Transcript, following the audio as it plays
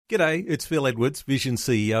G'day, it's Phil Edwards, Vision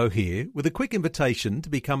CEO here, with a quick invitation to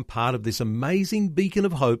become part of this amazing beacon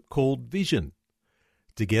of hope called Vision.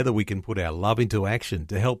 Together we can put our love into action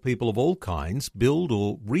to help people of all kinds build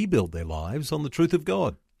or rebuild their lives on the truth of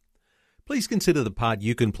God. Please consider the part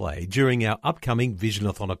you can play during our upcoming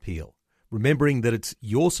Visionathon appeal, remembering that it's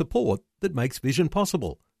your support that makes Vision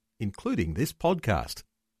possible, including this podcast.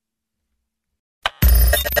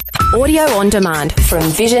 Audio on demand from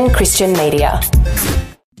Vision Christian Media.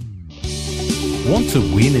 Want to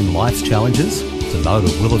win in life's challenges? To know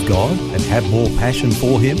the will of God and have more passion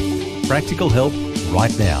for Him? Practical help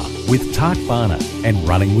right now with Tak Bhana and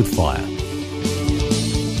Running with Fire.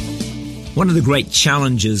 One of the great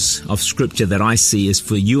challenges of Scripture that I see is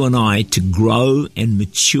for you and I to grow and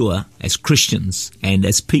mature as Christians and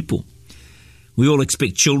as people. We all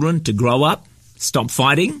expect children to grow up, stop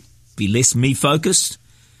fighting, be less me-focused,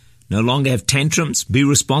 no longer have tantrums, be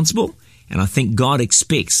responsible, and I think God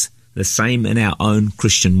expects the same in our own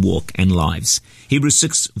Christian walk and lives. Hebrews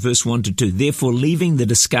 6 verse 1 to 2. Therefore, leaving the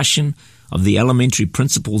discussion of the elementary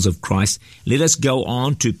principles of Christ, let us go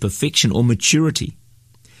on to perfection or maturity,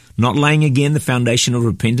 not laying again the foundation of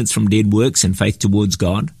repentance from dead works and faith towards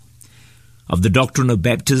God, of the doctrine of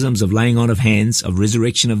baptisms, of laying on of hands, of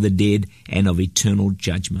resurrection of the dead, and of eternal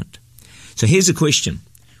judgment. So here's a question.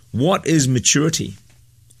 What is maturity?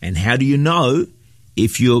 And how do you know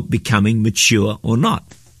if you're becoming mature or not?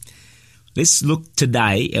 Let's look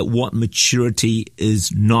today at what maturity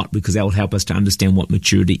is not, because that will help us to understand what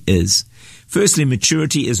maturity is. Firstly,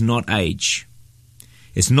 maturity is not age.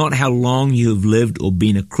 It's not how long you have lived or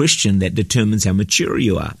been a Christian that determines how mature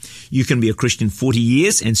you are. You can be a Christian 40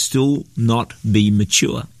 years and still not be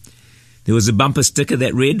mature. There was a bumper sticker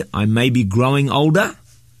that read, I may be growing older,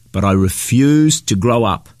 but I refuse to grow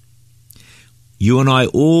up. You and I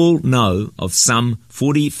all know of some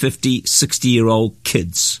 40, 50, 60-year-old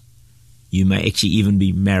kids. You may actually even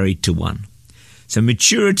be married to one. So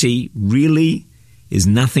maturity really is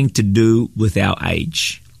nothing to do with our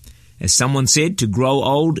age. As someone said, to grow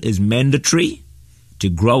old is mandatory. To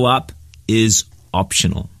grow up is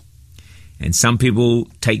optional. And some people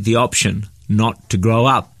take the option not to grow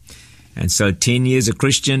up. And so 10 years a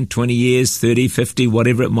Christian, 20 years, 30, 50,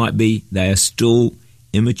 whatever it might be, they are still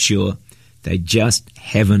immature. They just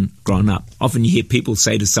haven't grown up. Often you hear people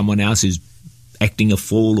say to someone else who's acting a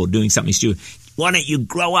fool or doing something stupid, why don't you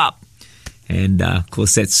grow up? And of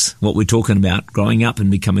course that's what we're talking about, growing up and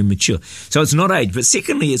becoming mature. So it's not age, but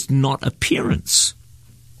secondly, it's not appearance.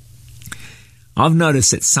 I've noticed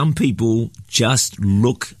that some people just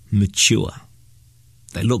look mature.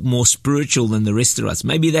 They look more spiritual than the rest of us.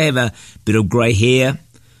 Maybe they have a bit of grey hair,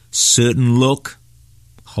 certain look,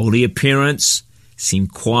 holy appearance, seem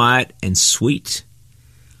quiet and sweet.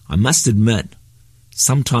 I must admit,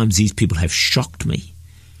 sometimes these people have shocked me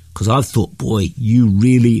because I've thought, boy, you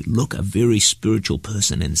really look a very spiritual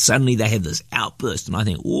person, and suddenly they have this outburst and I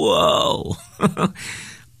think, whoa,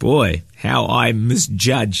 boy, how I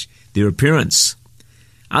misjudge their appearance.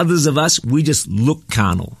 Others of us, we just look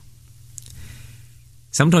carnal.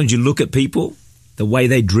 Sometimes you look at people, the way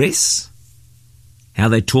they dress, how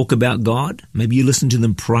they talk about God, maybe you listen to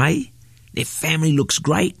them pray, their family looks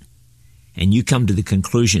great, and you come to the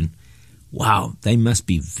conclusion, wow, they must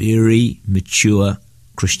be very mature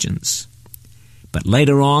Christians. But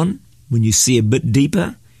later on, when you see a bit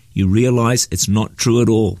deeper, you realize it's not true at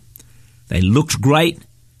all. They looked great,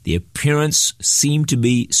 the appearance seemed to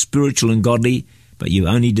be spiritual and godly, but you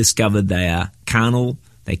only discovered they are carnal,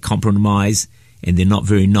 they compromise, and they're not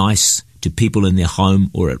very nice to people in their home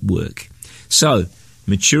or at work. So,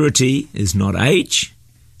 maturity is not age,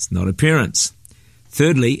 it's not appearance.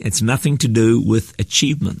 Thirdly, it's nothing to do with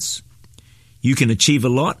achievements. You can achieve a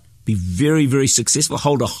lot, be very, very successful,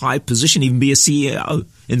 hold a high position, even be a CEO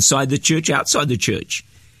inside the church, outside the church,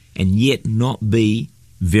 and yet not be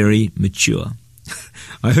very mature.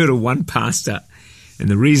 I heard of one pastor, and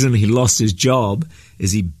the reason he lost his job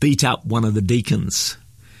is he beat up one of the deacons.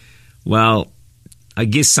 Well, I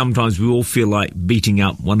guess sometimes we all feel like beating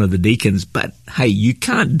up one of the deacons, but hey, you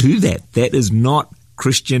can't do that. That is not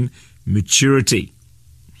Christian maturity.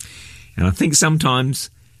 And I think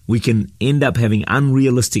sometimes we can end up having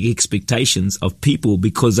unrealistic expectations of people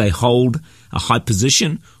because they hold a high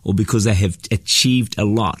position or because they have achieved a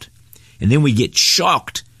lot. And then we get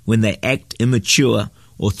shocked when they act immature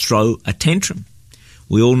or throw a tantrum.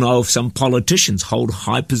 We all know of some politicians hold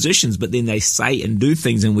high positions, but then they say and do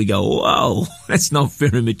things and we go, whoa, that's not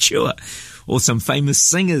very mature. Or some famous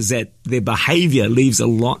singers that their behavior leaves a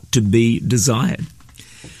lot to be desired.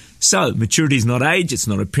 So maturity is not age, it's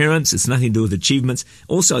not appearance, it's nothing to do with achievements.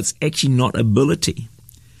 Also, it's actually not ability.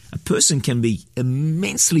 A person can be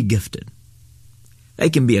immensely gifted. They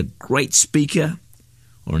can be a great speaker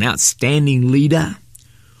or an outstanding leader,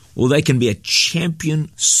 or they can be a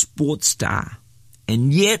champion sports star.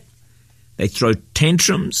 And yet, they throw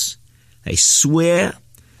tantrums, they swear,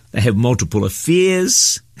 they have multiple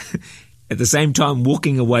affairs, at the same time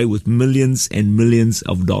walking away with millions and millions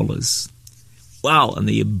of dollars. Wow, and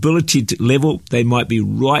the ability to level, they might be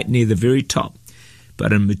right near the very top.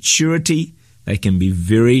 But in maturity, they can be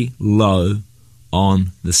very low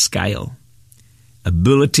on the scale.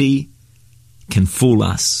 Ability can fool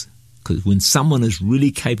us, because when someone is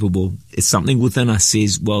really capable, it's something within us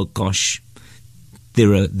says, well, gosh,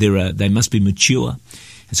 they must be mature.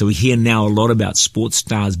 And so we hear now a lot about sports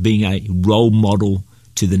stars being a role model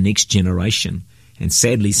to the next generation. And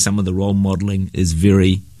sadly, some of the role modeling is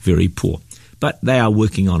very, very poor. But they are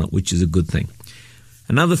working on it, which is a good thing.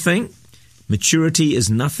 Another thing, maturity is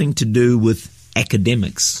nothing to do with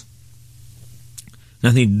academics.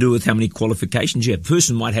 Nothing to do with how many qualifications you have. A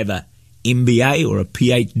person might have a MBA or a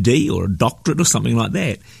PhD or a doctorate or something like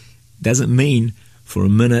that. Doesn't mean for a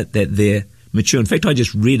minute that they're mature. In fact, I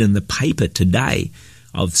just read in the paper today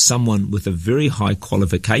of someone with a very high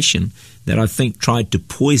qualification that I think tried to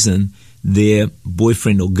poison their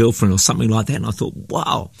boyfriend or girlfriend or something like that. And I thought,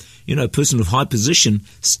 wow, a person of high position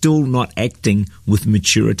still not acting with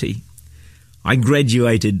maturity. I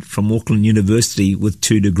graduated from Auckland University with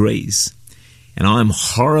 2 degrees, and I'm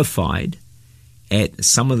horrified at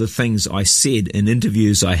some of the things I said in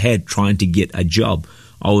interviews I had trying to get a job.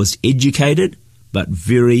 I was educated, but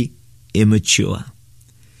very immature.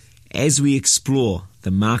 As we explore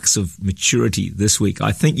the marks of maturity this week,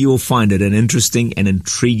 I think you will find it an interesting and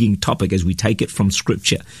intriguing topic as we take it from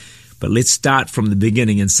Scripture. But let's start from the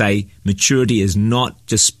beginning and say maturity is not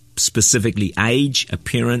just specifically age,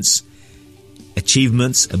 appearance,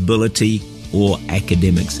 achievements, ability, or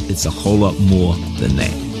academics. It's a whole lot more than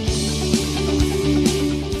that.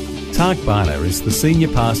 Tak Bhana is the Senior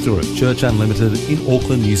Pastor of Church Unlimited in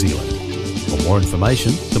Auckland, New Zealand. For more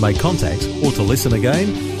information, to make contact, or to listen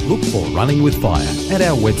again, look for Running with Fire at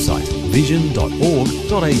our website,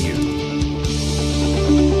 vision.org.au.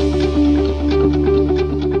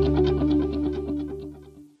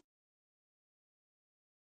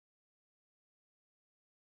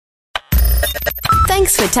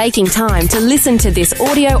 Thanks for taking time to listen to this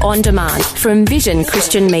audio on demand from Vision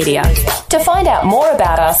Christian Media. To find out more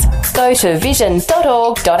about us, go to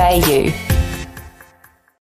vision.org.au.